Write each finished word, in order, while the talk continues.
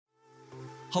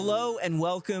Hello and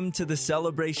welcome to the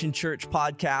Celebration Church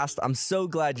podcast. I'm so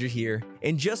glad you're here.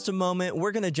 In just a moment,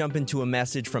 we're going to jump into a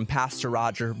message from Pastor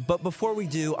Roger. But before we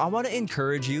do, I want to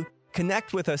encourage you,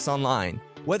 connect with us online.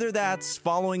 Whether that's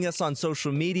following us on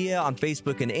social media, on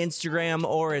Facebook and Instagram,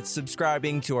 or it's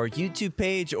subscribing to our YouTube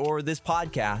page or this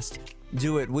podcast,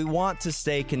 do it. We want to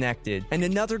stay connected. And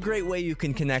another great way you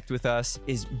can connect with us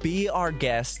is be our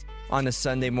guest on a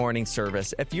Sunday morning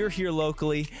service. If you're here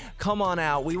locally, come on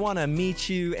out. We want to meet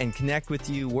you and connect with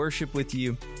you, worship with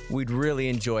you. We'd really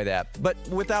enjoy that. But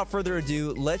without further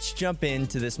ado, let's jump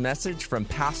into this message from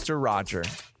Pastor Roger.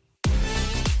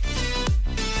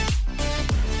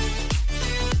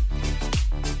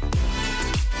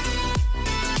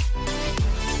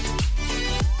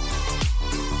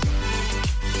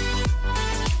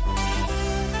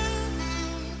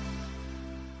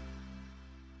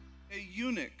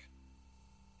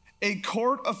 A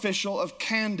court official of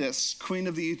Candace, Queen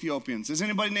of the Ethiopians. Is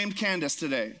anybody named Candace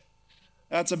today?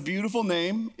 That's a beautiful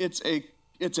name. It's a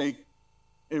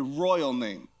royal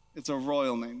name. It's a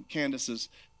royal name. Candace is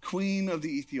Queen of the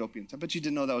Ethiopians. I bet you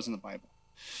didn't know that was in the Bible.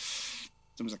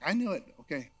 Someone's like, I knew it.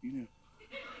 Okay, you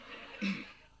knew.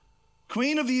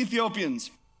 Queen of the Ethiopians.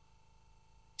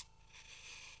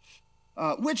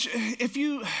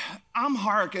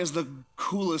 Amharic is the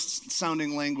coolest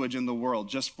sounding language in the world,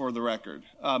 just for the record.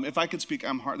 If I could speak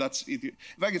Amharic,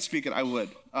 if I could speak it, I would.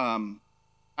 I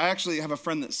actually have a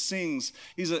friend that sings.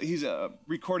 He's a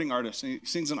recording artist, and he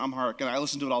sings in Amharic, and I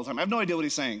listen to it all the time. I have no idea what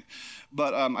he's saying,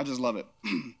 but I just love it.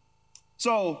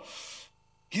 So,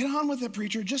 get on with it,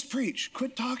 preacher. Just preach.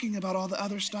 Quit talking about all the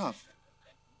other stuff.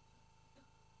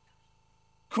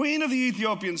 Queen of the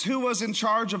Ethiopians, who was in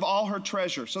charge of all her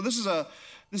treasure. So this is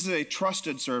a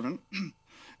trusted servant.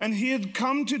 And he had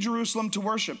come to Jerusalem to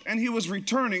worship. And he was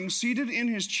returning, seated in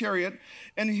his chariot,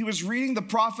 and he was reading the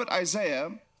prophet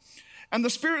Isaiah. And the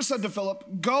Spirit said to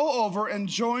Philip, go over and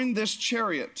join this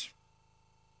chariot.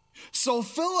 So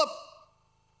Philip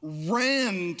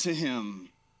ran to him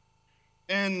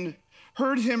and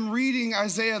heard him reading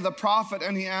Isaiah the prophet,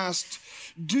 and he asked,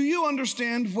 do you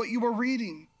understand what you are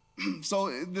reading? So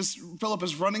this Philip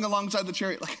is running alongside the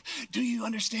chariot like, do you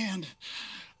understand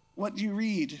what you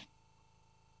read?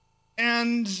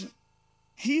 And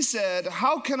he said,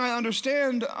 how can I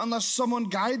understand unless someone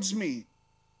guides me?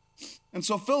 And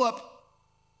so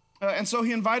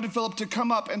he invited Philip to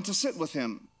come up and to sit with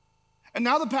him. And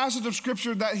now the passage of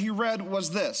scripture that he read was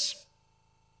this.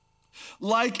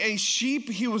 Like a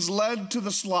sheep, he was led to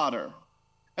the slaughter.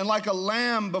 And like a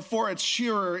lamb before its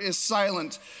shearer is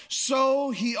silent,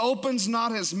 so he opens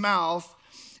not his mouth.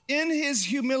 In his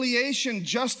humiliation,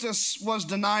 justice was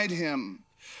denied him.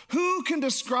 Who can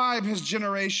describe his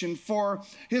generation? For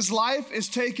his life is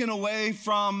taken away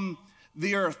from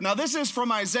the earth. Now, this is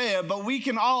from Isaiah, but we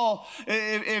can all,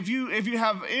 if you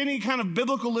have any kind of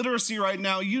biblical literacy right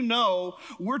now, you know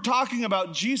we're talking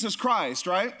about Jesus Christ,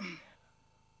 right?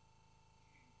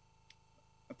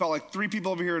 I felt like 3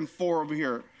 people over here and 4 over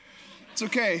here. It's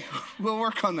okay. We'll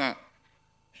work on that.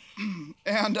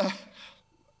 And I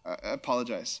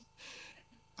apologize.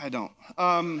 I don't.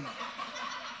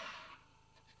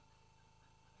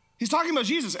 He's talking about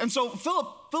Jesus. And so Philip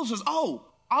says, oh,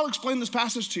 I'll explain this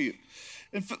passage to you.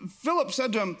 And Philip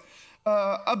said to him,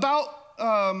 about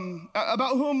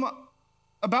whom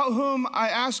I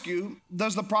ask you,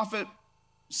 does the prophet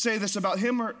say this about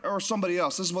him or somebody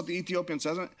else? This is what the Ethiopian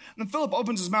says. And then Philip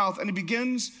opens his mouth and he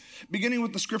beginning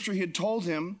with the scripture he had told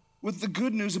him, with the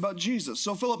good news about Jesus.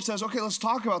 So Philip says, okay, let's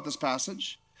talk about this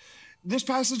passage. This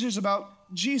passage is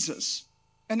about Jesus.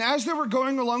 And as they were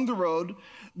going along the road,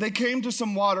 they came to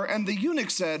some water, and the eunuch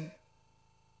said,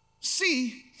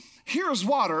 see, here is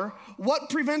water. What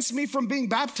prevents me from being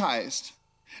baptized?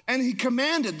 And he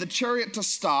commanded the chariot to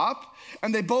stop,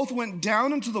 and they both went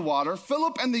down into the water,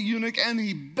 Philip and the eunuch, and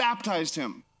he baptized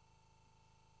him.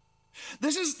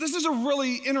 This is a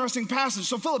really interesting passage.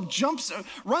 So Philip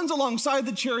runs alongside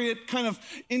the chariot, kind of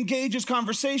engages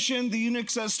conversation. The eunuch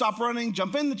says, stop running,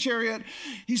 jump in the chariot.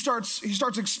 He starts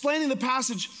explaining the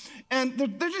passage, and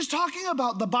they're just talking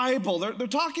about the Bible. They're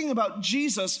talking about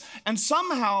Jesus, and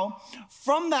somehow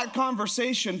from that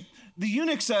conversation, the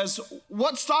eunuch says,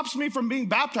 what stops me from being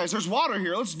baptized? There's water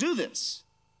here. Let's do this.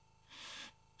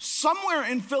 Somewhere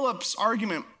in Philip's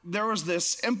argument, there was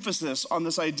this emphasis on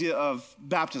this idea of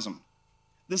baptism,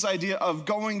 this idea of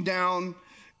going down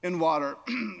in water.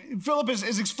 Philip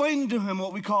is explaining to him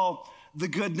what we call the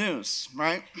good news,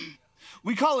 right?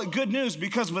 We call it good news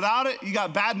because without it, you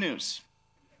got bad news.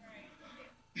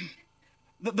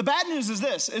 The bad news is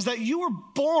this, is that you were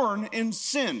born in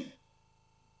sin.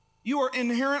 You are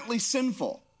inherently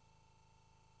sinful.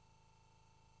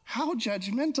 How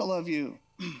judgmental of you.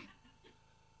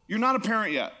 You're not a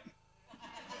parent yet.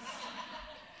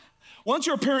 Once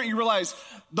you're a parent, you realize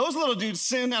those little dudes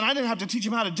sin and I didn't have to teach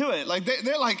them how to do it. Like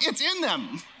they're like, it's in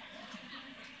them.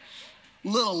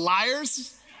 Little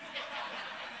liars.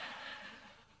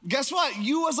 Guess what?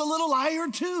 You was a little liar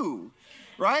too,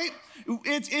 right?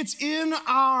 It's in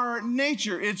our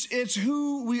nature. It's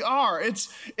who we are. It's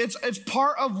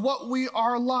part of what we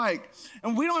are like.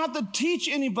 And we don't have to teach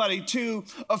anybody to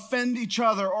offend each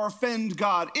other or offend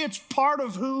God. It's part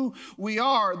of who we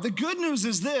are. The good news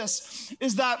is this,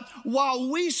 is that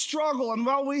while we struggle and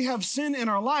while we have sin in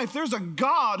our life, there's a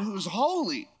God who's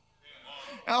holy.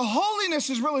 Now,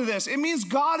 holiness is really this. It means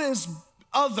God is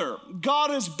other. God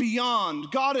is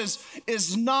beyond. God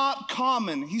is not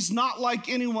common. He's not like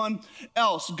anyone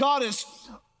else.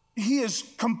 He is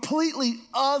completely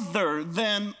other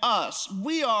than us.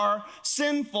 We are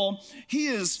sinful. He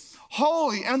is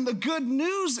holy. And the good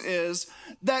news is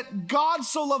that God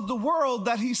so loved the world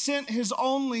that he sent his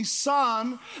only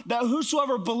son, that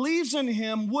whosoever believes in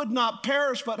him would not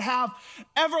perish but have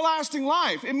everlasting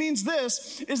life. It means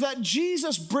this, is that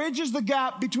Jesus bridges the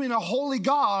gap between a holy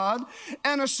God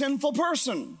and a sinful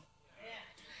person.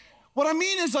 What I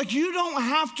mean is, like, you don't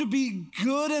have to be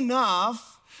good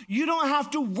enough. You don't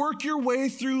have to work your way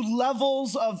through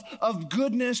levels of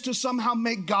goodness to somehow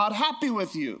make God happy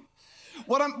with you.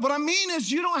 What I mean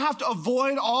is, you don't have to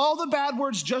avoid all the bad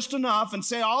words just enough and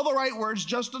say all the right words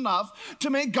just enough to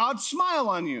make God smile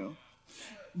on you.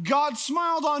 God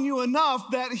smiled on you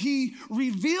enough that he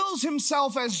reveals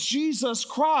himself as Jesus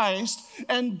Christ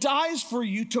and dies for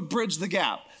you to bridge the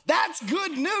gap. That's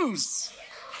good news.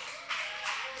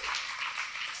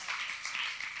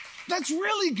 That's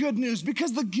really good news,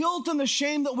 because the guilt and the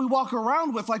shame that we walk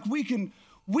around with, like, we can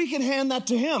hand that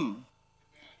to him.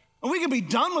 And we can be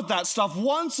done with that stuff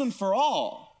once and for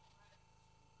all.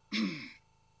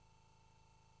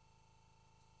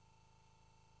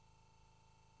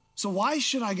 So why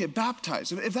should I get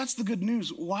baptized? If that's the good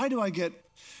news, why do I get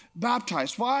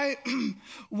baptized? Why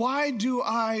do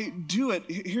I do it?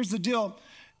 Here's the deal.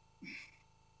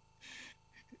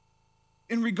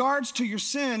 In regards to your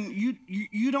sin,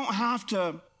 you don't have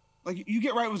to, like, you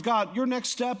get right with God. Your next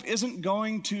step isn't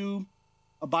going to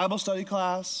a Bible study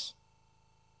class.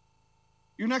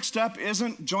 Your next step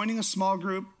isn't joining a small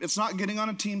group. It's not getting on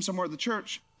a team somewhere at the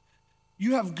church.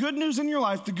 You have good news in your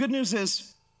life. The good news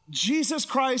is Jesus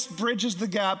Christ bridges the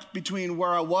gap between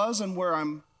where I was and where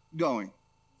I'm going.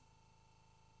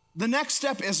 The next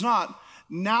step is not,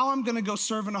 now I'm going to go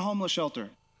serve in a homeless shelter,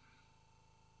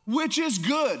 which is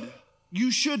good.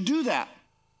 You should do that.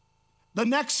 The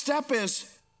next step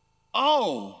is,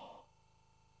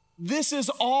 this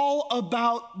is all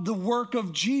about the work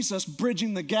of Jesus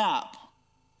bridging the gap.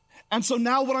 And so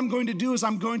now what I'm going to do is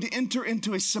I'm going to enter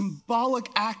into a symbolic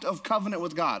act of covenant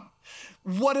with God.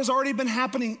 What has already been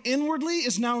happening inwardly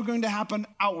is now going to happen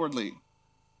outwardly.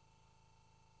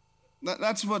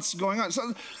 That's what's going on.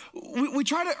 So we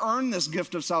try to earn this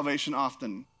gift of salvation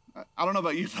often. I don't know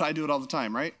about you, but I do it all the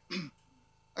time, right?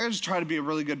 I just try to be a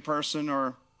really good person,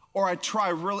 or I try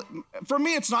really. For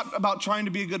me, it's not about trying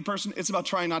to be a good person. It's about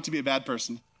trying not to be a bad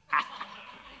person.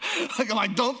 I'm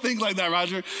like, don't think like that,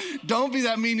 Roger. Don't be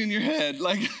that mean in your head.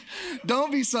 Like,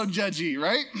 don't be so judgy,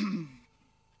 right?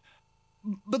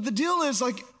 But the deal is,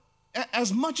 like,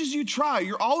 as much as you try,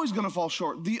 you're always going to fall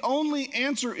short. The only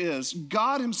answer is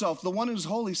God himself, the one who's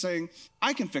holy, saying,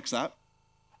 I can fix that.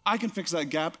 I can fix that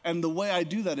gap. And the way I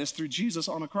do that is through Jesus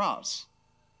on a cross.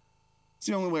 It's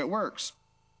the only way it works.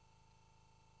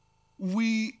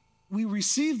 We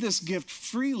receive this gift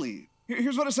freely.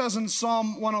 Here's what it says in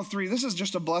Psalm 103. This is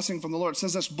just a blessing from the Lord. It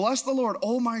says this: bless the Lord,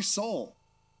 O my soul,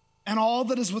 and all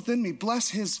that is within me. Bless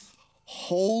his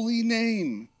holy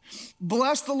name.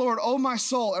 Bless the Lord, O my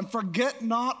soul, and forget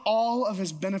not all of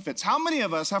his benefits. How many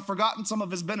of us have forgotten some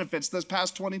of his benefits this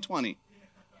past 2020?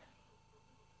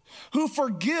 Who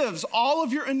forgives all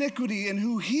of your iniquity and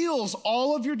who heals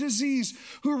all of your disease,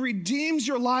 who redeems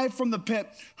your life from the pit,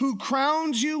 who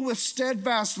crowns you with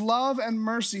steadfast love and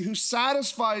mercy, who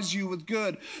satisfies you with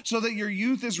good so that your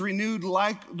youth is renewed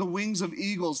like the wings of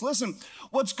eagles. Listen,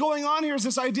 what's going on here is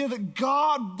this idea that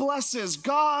God blesses,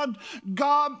 God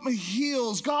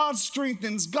heals, God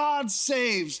strengthens, God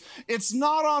saves. It's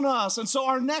not on us. And so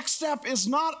our next step is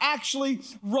not actually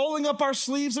rolling up our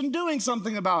sleeves and doing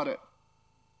something about it.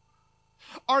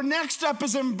 Our next step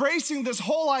is embracing this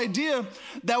whole idea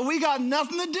that we got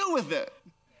nothing to do with it.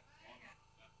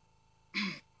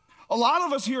 A lot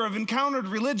of us here have encountered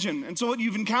religion. And so what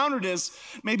you've encountered is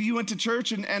maybe you went to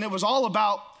church and it was all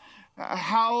about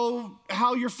how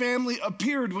your family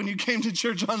appeared when you came to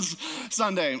church on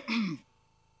Sunday.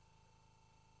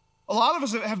 A lot of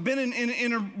us have been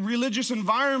in a religious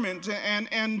environment,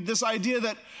 and this idea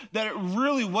that it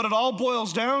really, what it all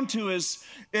boils down to is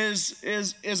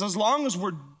as long as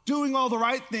we're doing all the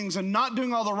right things and not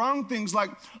doing all the wrong things,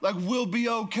 like we'll be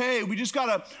okay. We just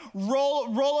gotta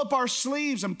roll up our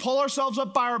sleeves and pull ourselves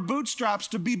up by our bootstraps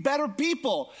to be better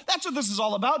people. That's what this is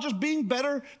all about, just being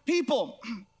better people.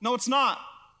 No, it's not.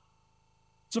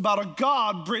 It's about a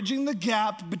God bridging the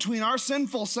gap between our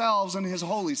sinful selves and his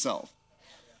holy self.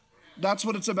 That's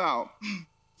what it's about.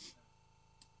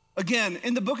 Again,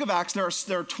 in the book of Acts, there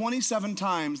are 27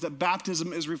 times that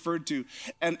baptism is referred to.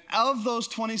 And of those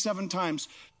 27 times,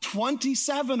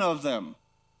 27 of them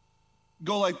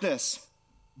go like this: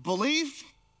 believe,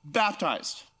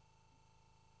 baptized.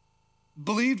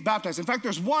 Believed, baptized. In fact,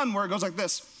 there's one where it goes like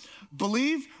this: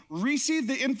 believe, receive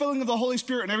the infilling of the Holy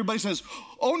Spirit. And everybody says,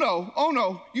 oh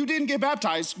no, you didn't get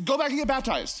baptized. Go back and get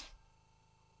baptized.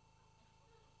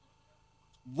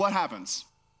 What happens?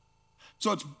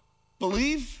 So it's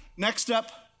believe, next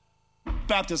step,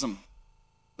 baptism.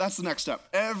 That's the next step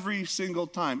every single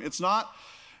time. It's not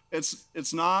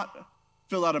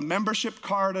fill out a membership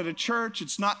card at a church.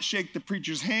 It's not shake the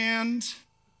preacher's hand.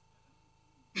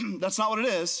 That's not what it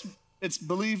is. It's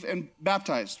believe and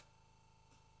baptized.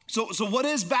 So what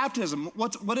is baptism?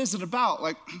 What is it about?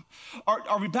 Like,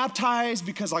 are we baptized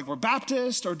because like we're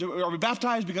Baptist, or are we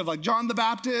baptized because like John the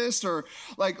Baptist, or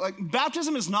like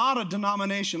baptism is not a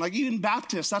denomination. Like even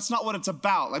Baptist, that's not what it's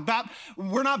about. Like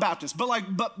we're not Baptist, but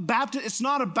Baptist, it's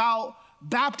not about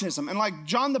baptism. And like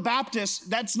John the Baptist,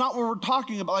 that's not what we're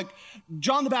talking about. Like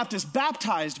John the Baptist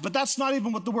baptized, but that's not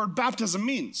even what the word baptism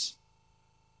means.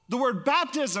 The word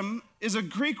baptism is a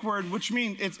Greek word, which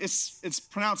means it's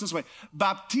pronounced this way: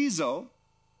 baptizo,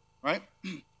 right?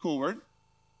 Cool word.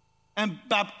 And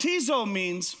baptizo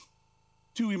means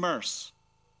to immerse,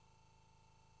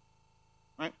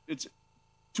 right? It's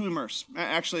to immerse.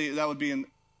 Actually, that would be in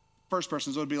first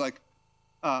person. So it would be like,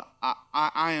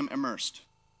 I am immersed,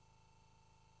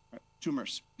 right? To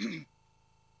immerse.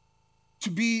 To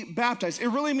be baptized, it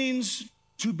really means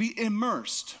to be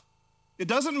immersed. It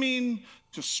doesn't mean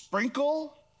to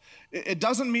sprinkle. It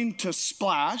doesn't mean to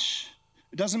splash.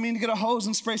 It doesn't mean to get a hose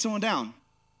and spray someone down.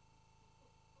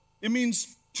 It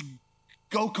means to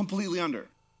go completely under.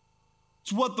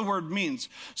 It's what the word means.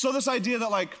 So this idea that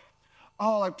like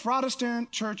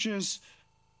Protestant churches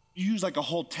use like a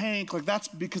whole tank, like that's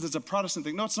because it's a Protestant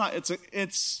thing. No, it's not.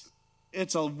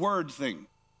 It's a word thing.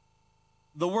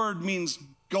 The word means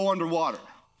go underwater.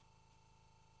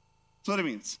 That's what it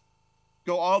means.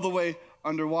 Go all the way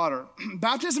underwater.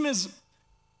 Baptism is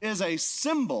a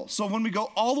symbol. So when we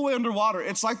go all the way underwater,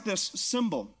 it's like this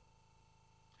symbol.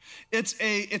 It's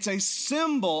a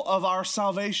symbol of our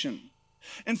salvation.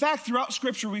 In fact, throughout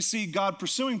Scripture, we see God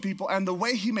pursuing people, and the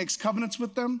way he makes covenants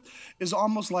with them is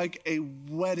almost like a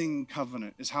wedding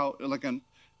covenant. That's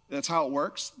how it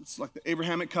works. It's like the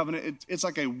Abrahamic covenant. It's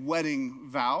like a wedding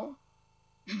vow.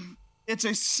 It's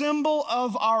a symbol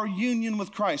of our union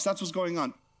with Christ. That's what's going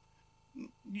on.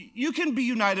 You can be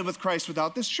united with Christ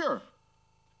without this, sure.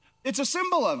 It's a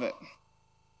symbol of it.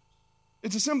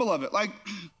 It's a symbol of it. Like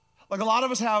a lot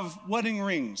of us have wedding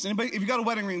rings. Anybody, if you got a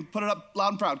wedding ring, put it up loud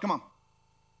and proud. Come on.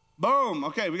 Boom.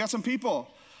 Okay, we got some people.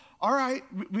 All right,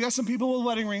 we got some people with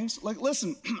wedding rings. Like,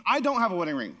 listen, I don't have a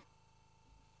wedding ring.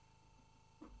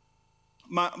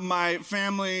 My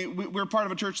family, we're part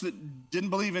of a church that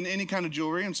didn't believe in any kind of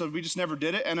jewelry, and so we just never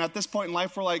did it. And at this point in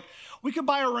life, we're like, we could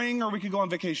buy a ring or we could go on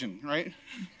vacation, right?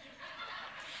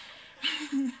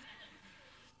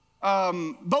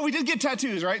 But we did get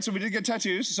tattoos, right? So we did get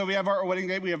tattoos. So we have our wedding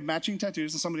day. We have matching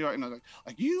tattoos. And somebody, like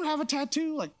you have a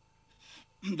tattoo? Like,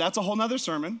 that's a whole nother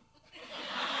sermon.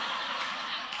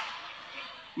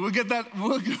 We'll get that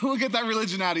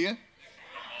religion out of you.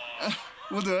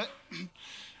 We'll do it.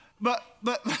 But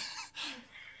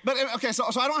okay, so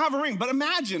I don't have a ring, but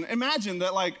imagine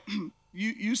that like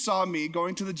you saw me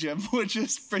going to the gym, which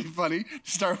is pretty funny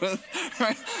to start with,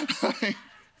 right?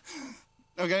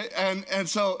 Okay, and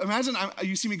so imagine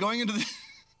you see me going into the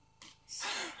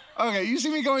okay, you see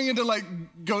me going into like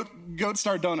Goat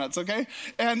Star Donuts, okay?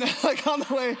 And like on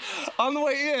the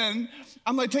way in,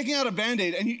 I'm like taking out a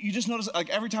Band-Aid, and you just notice like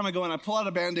every time I go in, I pull out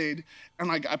a Band-Aid and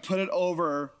like I put it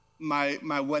over my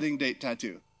wedding date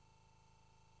tattoo.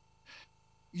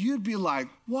 You'd be like,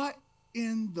 what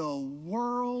in the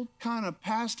world kind of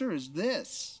pastor is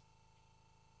this?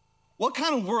 What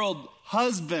kind of world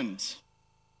husband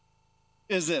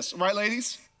is this? Right,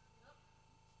 ladies?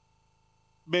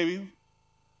 Baby,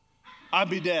 I'd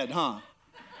be dead, huh?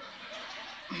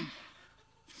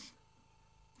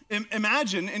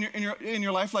 Imagine in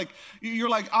your life, like you're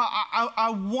like, I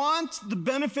want the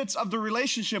benefits of the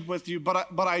relationship with you, but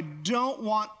I don't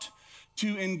want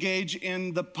to engage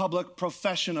in the public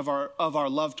profession of our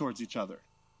love towards each other.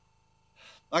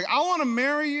 Like, I want to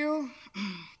marry you,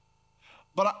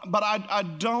 but I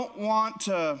don't want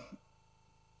to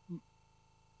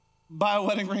buy a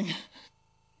wedding ring,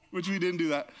 which we didn't do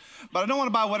that. But I don't want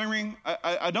to buy a wedding ring.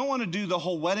 I don't want to do the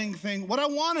whole wedding thing. What I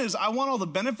want is I want all the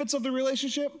benefits of the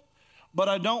relationship, but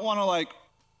I don't want to, like,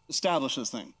 establish this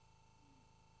thing.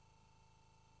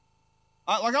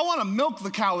 I want to milk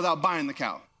the cow without buying the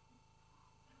cow.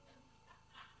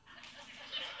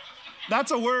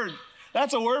 That's a word.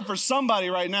 That's a word for somebody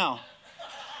right now.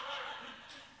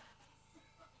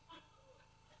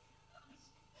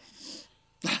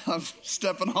 I'm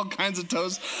stepping all kinds of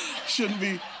toes. Shouldn't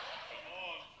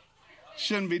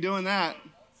be doing that.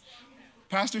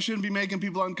 Pastor shouldn't be making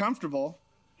people uncomfortable.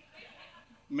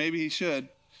 Maybe he should.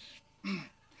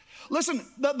 Listen,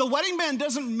 the wedding band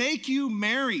doesn't make you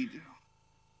married.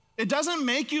 It doesn't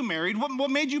make you married.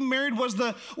 What made you married was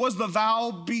the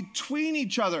vow between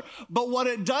each other. But what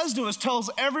it does do is tells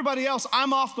everybody else,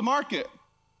 I'm off the market.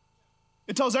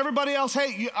 It tells everybody else,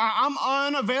 hey, I'm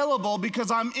unavailable because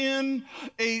I'm in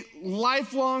a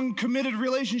lifelong committed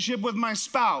relationship with my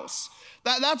spouse.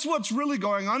 That's what's really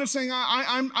going on. It's saying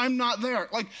I'm not there.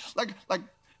 Like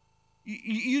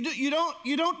you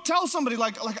don't tell somebody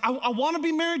like I want to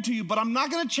be married to you, but I'm not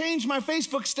going to change my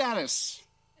Facebook status.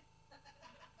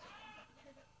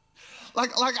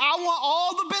 Like I want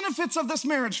all the benefits of this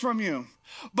marriage from you,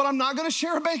 but I'm not going to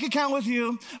share a bank account with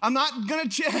you. I'm not going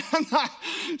to.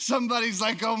 Somebody's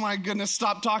like, oh my goodness,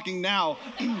 stop talking now.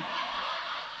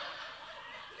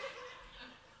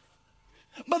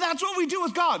 But that's what we do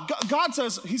with God. God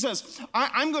says, he says,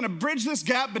 I'm going to bridge this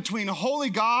gap between holy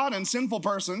God and sinful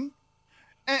person.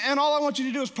 And all I want you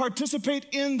to do is participate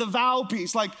in the vow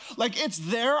piece. Like it's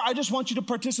there. I just want you to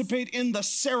participate in the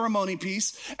ceremony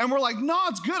piece. And we're like, no,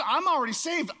 it's good. I'm already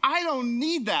saved. I don't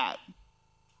need that.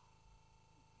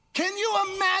 Can you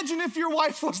imagine if your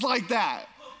wife was like that?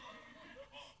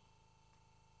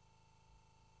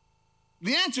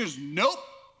 The answer is nope.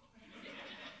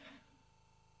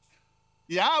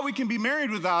 Yeah, we can be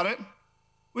married without it.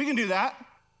 We can do that.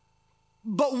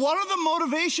 But what are the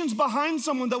motivations behind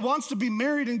someone that wants to be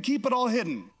married and keep it all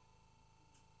hidden?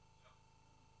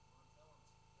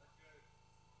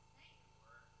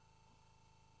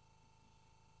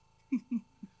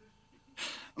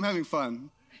 I'm having fun.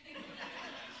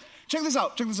 Check this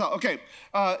out. Okay,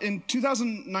 in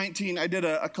 2019, I did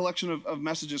a collection of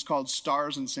messages called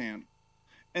Stars and Sand.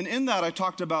 And in that, I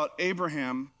talked about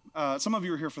Abraham. Some of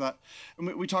you were here for that.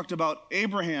 And we talked about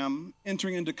Abraham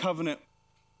entering into covenant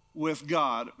with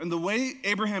God. And the way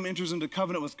Abraham enters into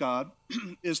covenant with God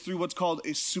is through what's called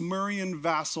a Sumerian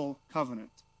vassal covenant.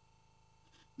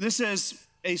 This is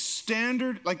a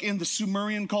standard, like in the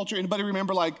Sumerian culture. Anybody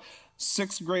remember like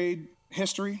sixth grade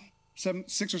history?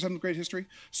 Sixth or seventh grade history?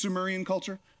 Sumerian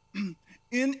culture?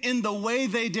 In the way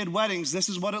they did weddings, this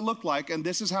is what it looked like, and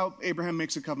this is how Abraham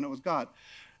makes a covenant with God.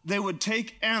 They would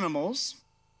take animals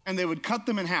and they would cut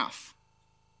them in half.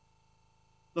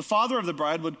 The father of the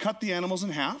bride would cut the animals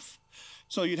in half.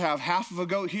 So you'd have half of a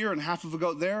goat here and half of a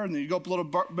goat there, and then you go up a little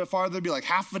bit farther, there'd be like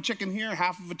half of a chicken here,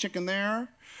 half of a chicken there.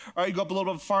 All right, you go up a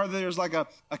little bit farther, there's like a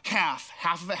calf,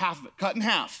 half of it, cut in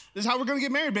half. This is how we're gonna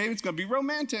get married, baby. It's gonna be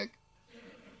romantic.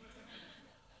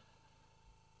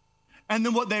 And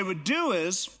then what they would do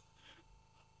is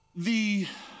the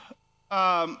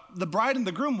bride and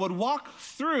the groom would walk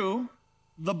through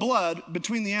the blood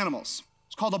between the animals.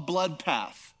 It's called a blood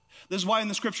path. This is why in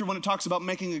the scripture when it talks about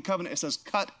making a covenant, it says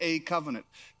cut a covenant.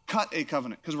 Cut a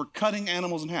covenant, because we're cutting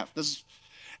animals in half.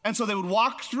 And so they would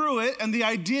walk through it, and the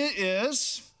idea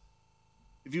is,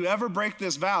 if you ever break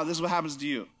this vow, this is what happens to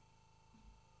you.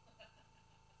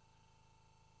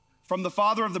 From the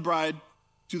father of the bride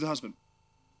to the husband.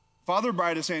 Father of the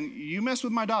bride is saying, you mess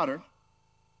with my daughter.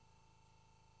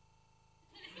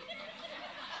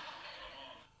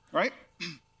 Right?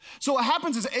 So what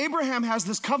happens is Abraham has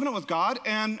this covenant with God,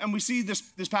 and we see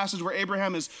this passage where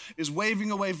Abraham is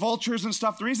waving away vultures and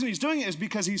stuff. The reason he's doing it is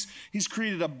because he's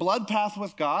created a blood path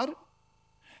with God,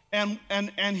 and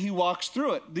he walks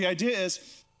through it. The idea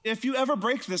is, if you ever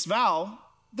break this vow,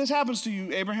 this happens to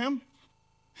you, Abraham.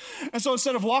 And so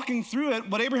instead of walking through it,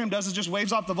 what Abraham does is just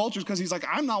waves off the vultures because he's like,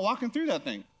 I'm not walking through that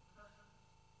thing.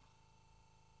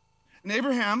 And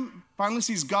Abraham finally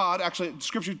sees God. Actually,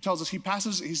 scripture tells us he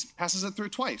passes it through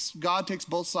twice. God takes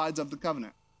both sides of the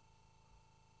covenant.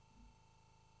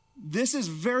 This is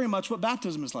very much what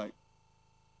baptism is like.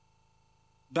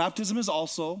 Baptism is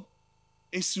also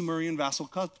a Sumerian vassal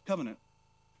covenant.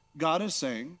 God is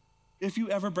saying, if you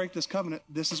ever break this covenant,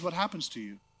 this is what happens to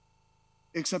you.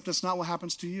 Except it's not what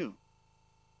happens to you.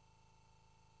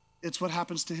 It's what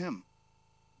happens to him.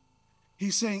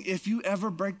 He's saying, if you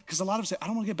ever break, because a lot of us say, I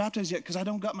don't want to get baptized yet because I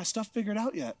don't got my stuff figured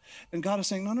out yet. And God is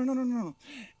saying, no.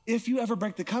 If you ever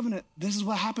break the covenant, this is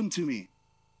what happened to me.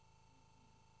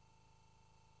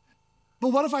 But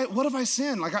what if I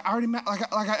sin? Like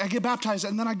I get baptized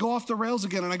and then I go off the rails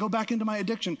again and I go back into my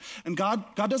addiction. And God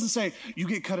doesn't say you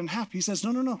get cut in half. He says,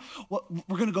 no. Well,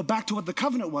 we're going to go back to what the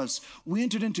covenant was. We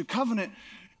entered into covenant.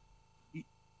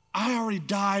 I already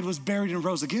died, was buried, and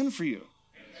rose again for you.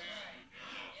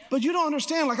 But you don't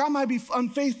understand, like I might be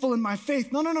unfaithful in my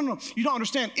faith. No. You don't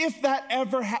understand.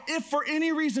 If for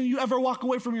any reason you ever walk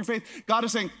away from your faith, God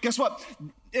is saying, guess what?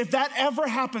 If that ever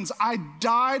happens, I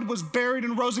died, was buried,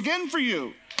 and rose again for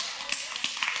you.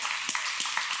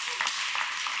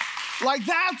 Like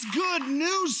that's good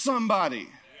news, somebody.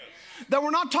 That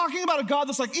we're not talking about a God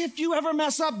that's like, if you ever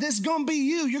mess up, this is going to be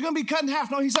you. You're going to be cut in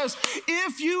half. No, he says,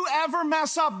 if you ever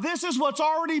mess up, this is what's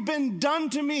already been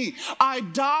done to me. I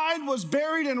died, was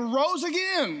buried, and rose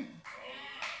again.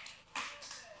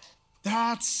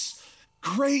 That's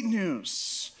great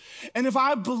news. And if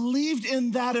I believed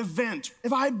in that event,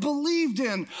 if I believed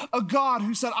in a God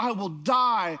who said, I will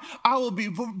die, I will be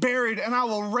buried, and I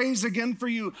will raise again for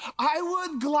you, I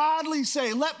would gladly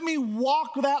say, let me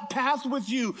walk that path with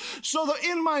you so that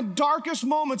in my darkest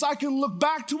moments, I can look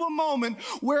back to a moment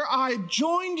where I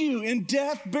joined you in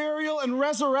death, burial, and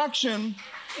resurrection,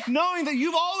 knowing that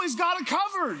you've always got it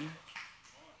covered.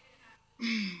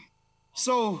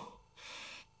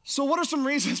 So what are some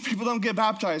reasons people don't get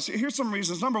baptized? Here's some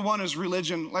reasons. Number one is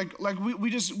religion. Like we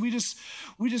just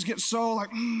get so like,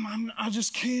 I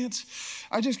just can't.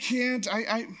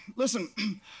 Listen,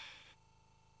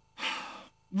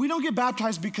 we don't get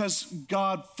baptized because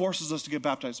God forces us to get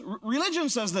baptized. Religion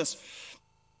says this: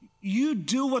 you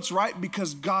do what's right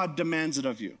because God demands it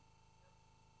of you.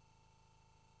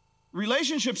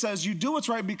 Relationship says you do what's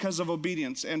right because of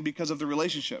obedience and because of the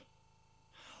relationship.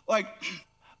 Like,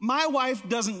 my wife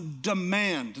doesn't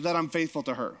demand that I'm faithful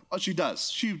to her. Oh, she does.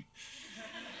 She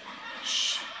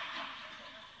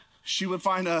would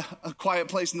find a quiet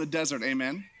place in the desert,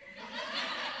 amen?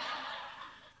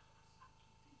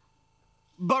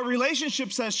 But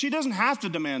relationship says she doesn't have to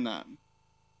demand that.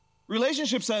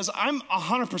 Relationship says I'm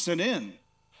 100% in.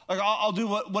 Like I'll do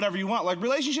whatever you want. Like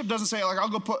relationship doesn't say like I'll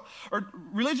go put, or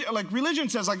religion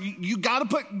says like you got to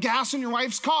put gas in your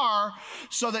wife's car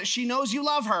so that she knows you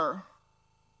love her.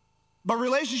 But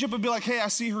relationship would be like, hey, I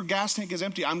see her gas tank is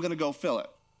empty. I'm going to go fill it.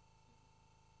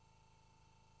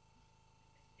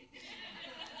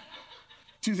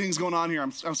 Two things going on here.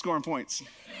 I'm scoring points.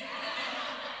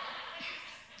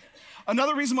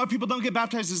 Another reason why people don't get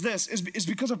baptized is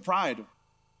because of pride.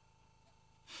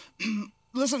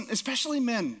 Listen, especially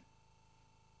men.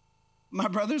 My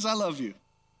brothers, I love you.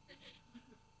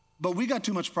 But we got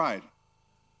too much pride.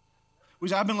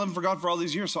 I've been living for God for all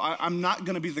these years, so I'm not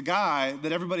going to be the guy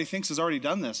that everybody thinks has already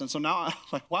done this. And so now,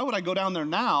 why would I go down there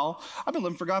now? I've been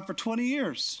living for God for 20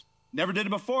 years. Never did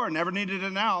it before, never needed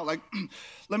it now.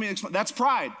 Let me explain. That's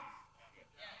pride.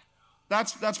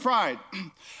 That's pride.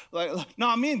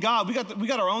 No, me and God, we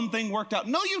got our own thing worked out.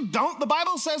 No, you don't. The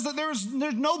Bible says that there's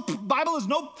no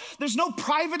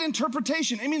private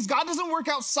interpretation. It means God doesn't work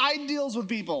out side deals with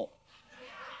people.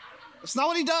 That's not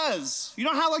what he does. You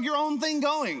don't have your own thing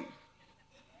going.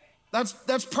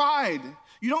 That's pride.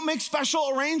 You don't make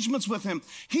special arrangements with him.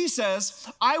 He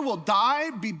says, I will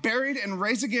die, be buried, and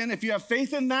raise again. If you have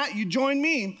faith in that, you join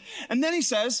me. And then he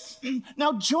says,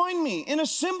 now join me in a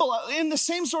symbol, in the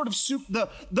same sort of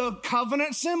the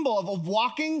covenant symbol of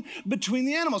walking between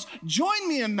the animals. Join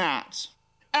me in that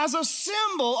as a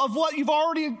symbol of what you've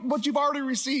already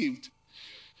received.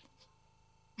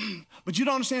 But you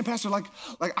don't understand, Pastor, like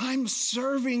I'm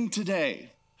serving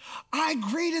today. I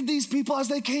greeted these people as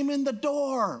they came in the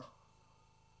door.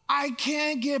 I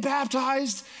can't get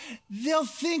baptized. They'll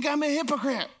think I'm a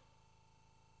hypocrite.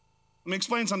 Let me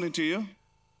explain something to you.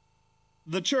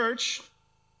 The church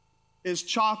is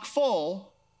chock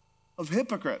full of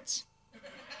hypocrites.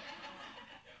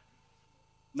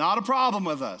 Not a problem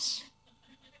with us.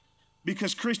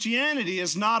 Because Christianity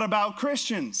is not about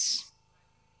Christians.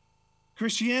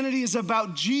 Christianity is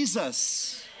about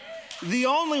Jesus, the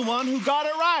only one who got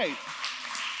it right.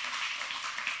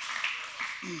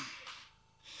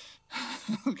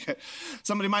 Okay,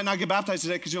 somebody might not get baptized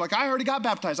today because you're like, I already got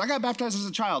baptized. I got baptized as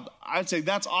a child. I'd say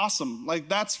that's awesome.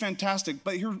 That's fantastic.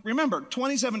 But here, remember,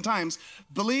 27 times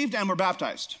believed and were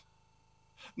baptized.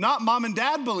 Not mom and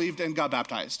dad believed and got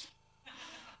baptized.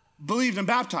 believed and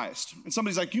baptized. And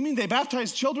somebody's like, you mean they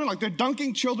baptize children? Like they're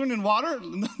dunking children in water?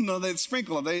 No, they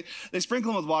sprinkle them. They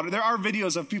sprinkle them with water. There are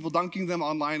videos of people dunking them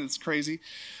online. It's crazy.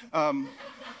 But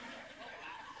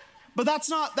that's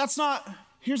not,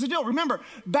 here's the deal. Remember,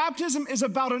 baptism is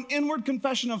about an inward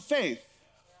confession of faith.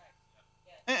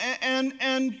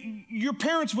 And your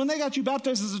parents, when they got you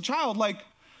baptized as a child, like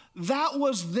that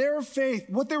was their faith.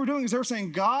 What they were doing is they were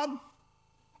saying, God,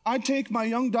 I take my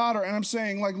young daughter and I'm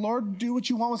saying, like, Lord, do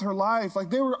what you want with her life. Like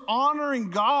they were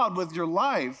honoring God with your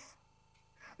life.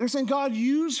 They're saying, God,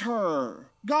 use her.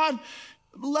 God,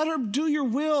 let her do your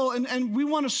will. And we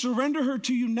want to surrender her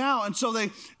to you now. And so they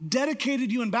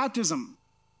dedicated you in baptism.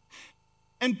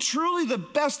 And truly the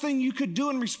best thing you could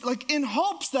do in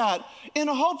hopes that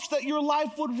your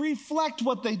life would reflect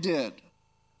what they did.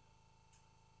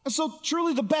 And so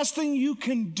truly the best thing you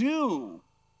can do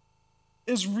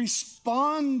is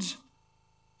respond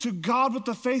to God with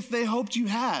the faith they hoped you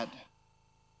had.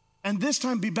 And this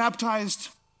time be baptized,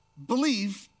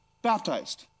 believe,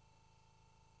 baptized.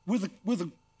 With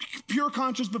a pure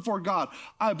conscience before God.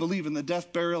 I believe in the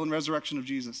death, burial, and resurrection of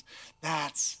Jesus.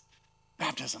 That's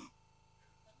baptism.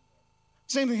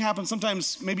 Same thing happens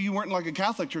sometimes. Maybe you weren't in like a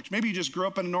Catholic church. Maybe you just grew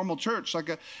up in a normal church,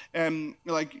 like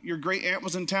your great aunt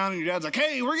was in town, and your dad's like,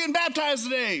 "Hey, we're getting baptized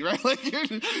today," right? Like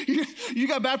you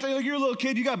got baptized, like you're a little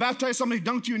kid. You got baptized. Somebody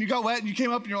dunked you, and you got wet, and you came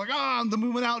up, and you're like, "Ah!" The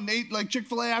movement out and ate like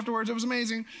Chick-fil-A afterwards. It was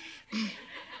amazing.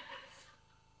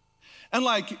 And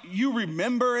like you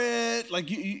remember it, like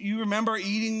you remember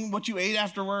eating what you ate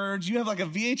afterwards. You have like a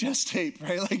VHS tape,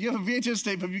 right? Like you have a VHS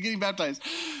tape of you getting baptized.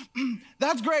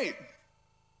 That's great.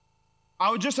 I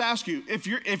would just ask you, if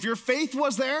your faith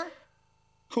was there,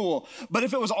 cool. But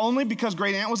if it was only because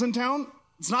great aunt was in town,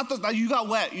 it's not that you got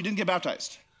wet, you didn't get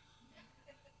baptized.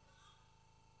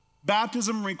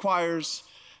 Baptism requires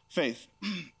faith.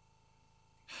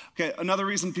 Okay, another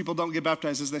reason people don't get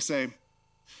baptized is they say,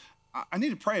 I need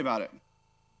to pray about it.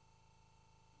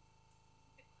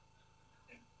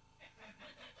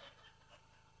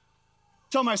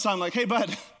 Tell my son, like, hey,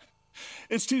 bud,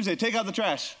 it's Tuesday, take out the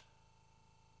trash.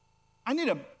 I need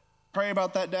to pray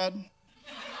about that, Dad.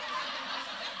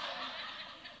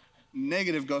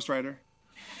 Negative, ghostwriter.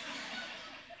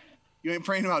 You ain't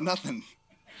praying about nothing.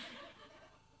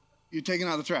 You're taking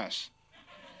out the trash.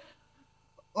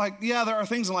 Like, yeah, there are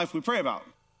things in life we pray about.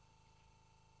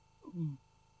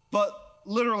 But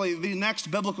literally, the next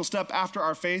biblical step after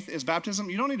our faith is baptism.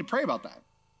 You don't need to pray about that.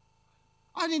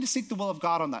 I need to seek the will of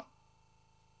God on that.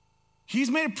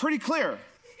 He's made it pretty clear.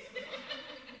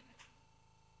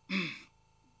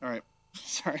 All right,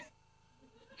 sorry.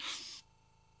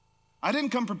 I didn't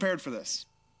come prepared for this.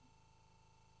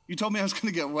 You told me I was going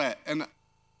to get wet, and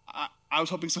I was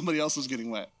hoping somebody else was getting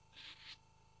wet.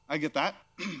 I get that.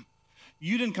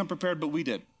 You didn't come prepared, but we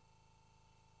did.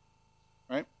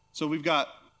 Right? So we've got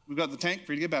the tank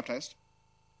for you to get baptized.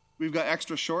 We've got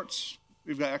extra shorts.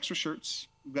 We've got extra shirts.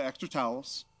 We've got extra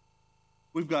towels.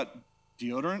 We've got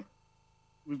deodorant.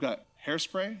 We've got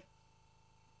hairspray.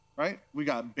 Right? We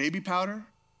got baby powder.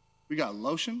 We got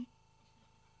lotion.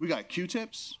 We got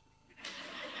Q-tips.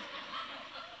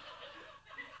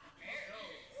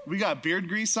 We got beard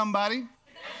grease, somebody.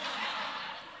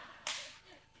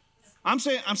 I'm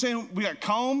saying we got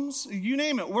combs, you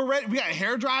name it. We're ready. We got a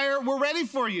hair dryer. We're ready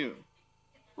for you.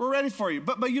 We're ready for you.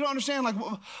 But you don't understand,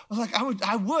 like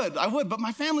I would, but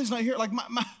my family's not here. Like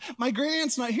my great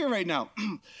aunt's not here right now.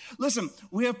 Listen,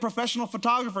 we have professional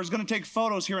photographers going to take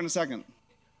photos here in a second.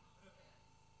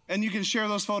 And you can share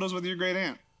those photos with your great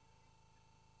aunt.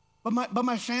 But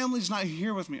my family's not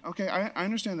here with me. Okay, I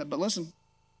understand that. But listen,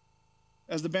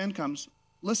 as the band comes,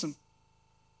 listen.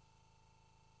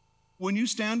 When you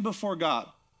stand before God,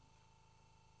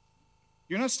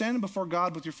 you're not standing before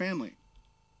God with your family.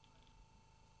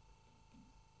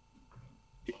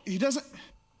 You're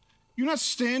not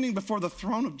standing before the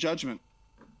throne of judgment.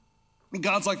 And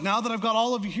God's like, now that I've got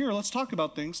all of you here, let's talk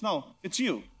about things. No, it's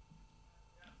you.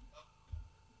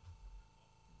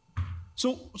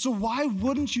 So why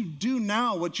wouldn't you do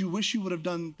now what you wish you would have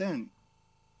done then?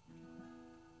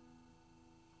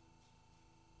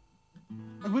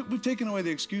 Like we've taken away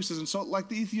the excuses. And so like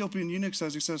the Ethiopian eunuch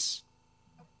says, he says,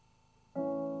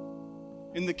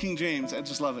 in the King James, I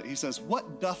just love it. He says,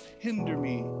 what doth hinder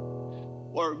me?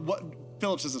 Or what,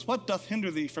 Philip says this, what doth hinder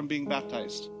thee from being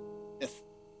baptized?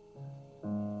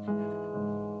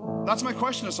 That's my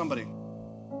question to somebody.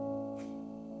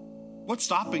 What's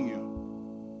stopping you?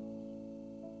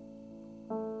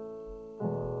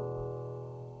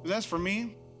 Because as for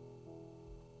me,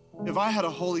 if I had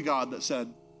a holy God that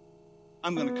said,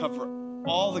 I'm going to cover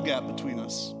all the gap between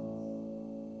us,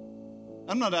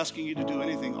 I'm not asking you to do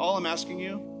anything. All I'm asking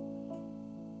you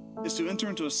is to enter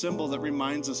into a symbol that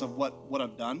reminds us of what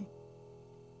I've done,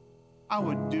 I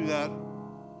would do that.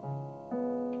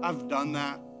 I've done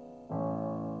that.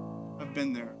 I've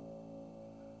been there.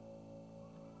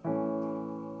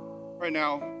 Right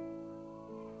now,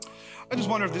 I just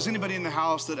wonder if there's anybody in the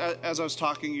house that as I was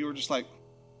talking, you were just like,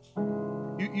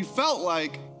 you felt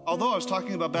like, although I was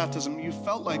talking about baptism, you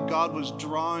felt like God was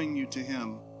drawing you to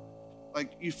him.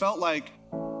 Like you felt like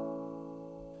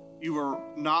you were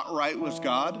not right with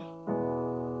God,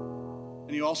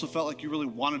 and you also felt like you really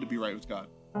wanted to be right with God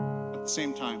at the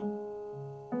same time.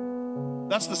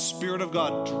 That's the Spirit of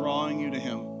God drawing you to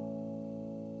him.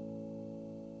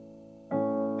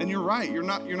 And you're right, you're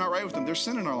not right with him. There's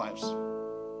sin in our lives.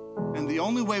 And the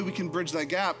only way we can bridge that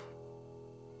gap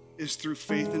is through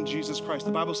faith in Jesus Christ.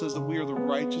 The Bible says that we are the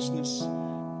righteousness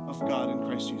of God in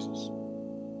Christ Jesus.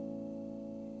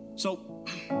 So,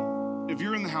 if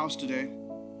you're in the house today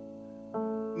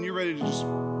and you're ready to just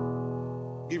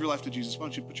give your life to Jesus, why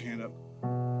don't you put your hand up?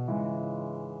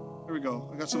 Here we go.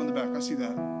 I got some in the back. I see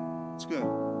that. It's good.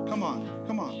 Come on.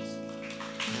 Come on.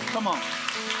 Come on.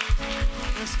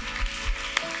 Listen.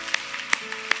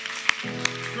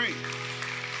 Great.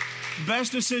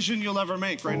 Best decision you'll ever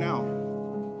make right now.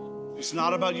 It's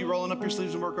not about you rolling up your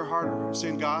sleeves and working harder. It's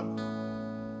saying, God,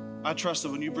 I trust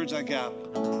that when you bridge that gap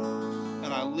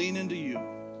and I lean into you,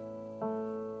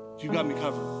 you got me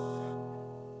covered.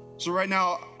 So right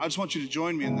now, I just want you to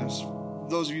join me in this.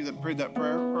 Those of you that prayed that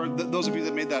prayer, or those of you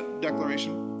that made that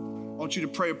declaration, I want you to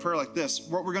pray a prayer like this.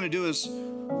 What we're going to do is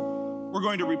we're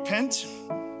going to repent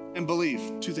and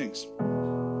believe. Two things.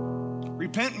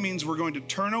 Repent means we're going to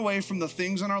turn away from the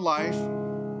things in our life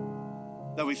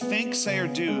that we think, say, or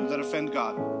do that offend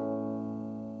God.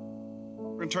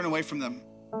 We're going to turn away from them.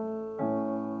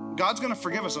 God's going to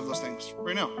forgive us of those things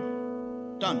right now.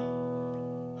 Done.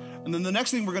 And then the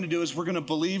next thing we're going to do is we're going to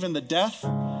believe in the death,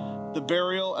 the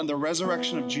burial, and the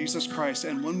resurrection of Jesus Christ.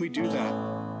 And when we do that,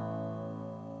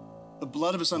 the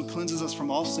blood of his son cleanses us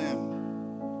from all sin.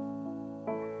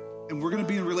 And we're going to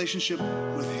be in relationship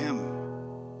with him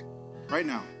right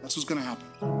now. That's what's going to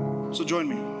happen. So join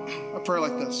me. A prayer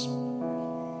like this.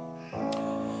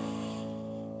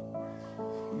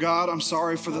 God, I'm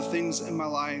sorry for the things in my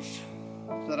life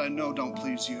that I know don't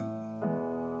please you.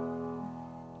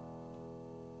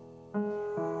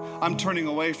 I'm turning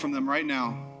away from them right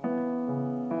now.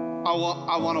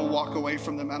 I want to walk away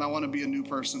from them, and I want to be a new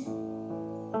person.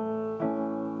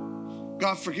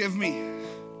 God, forgive me.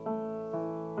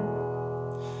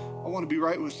 I want to be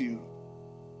right with you.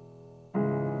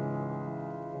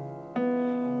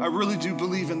 I really do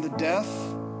believe in the death,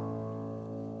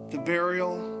 the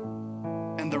burial,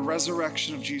 and the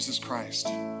resurrection of Jesus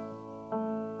Christ.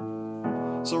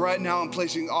 So right now, I'm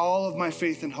placing all of my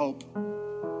faith and hope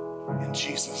in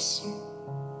Jesus.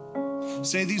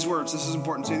 Say these words. This is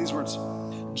important. Say these words.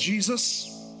 Jesus,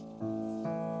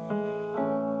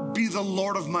 be the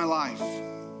Lord of my life,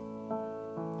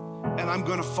 and I'm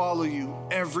going to follow you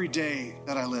every day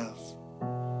that I live.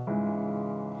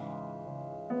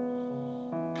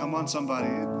 Come on, somebody.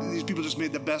 These people just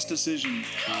made the best decision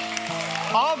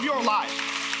of your life.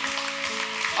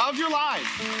 Of your life.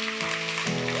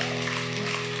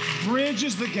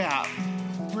 Bridges the gap.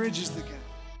 Bridges the gap.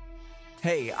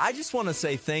 Hey, I just want to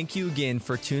say thank you again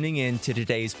for tuning in to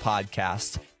today's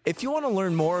podcast. If you want to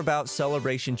learn more about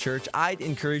Celebration Church, I'd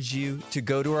encourage you to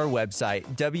go to our website,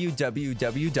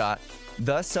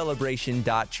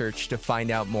 www.thecelebration.church, to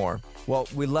find out more. Well,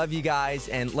 we love you guys,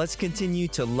 and let's continue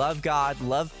to love God,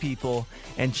 love people,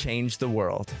 and change the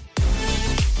world.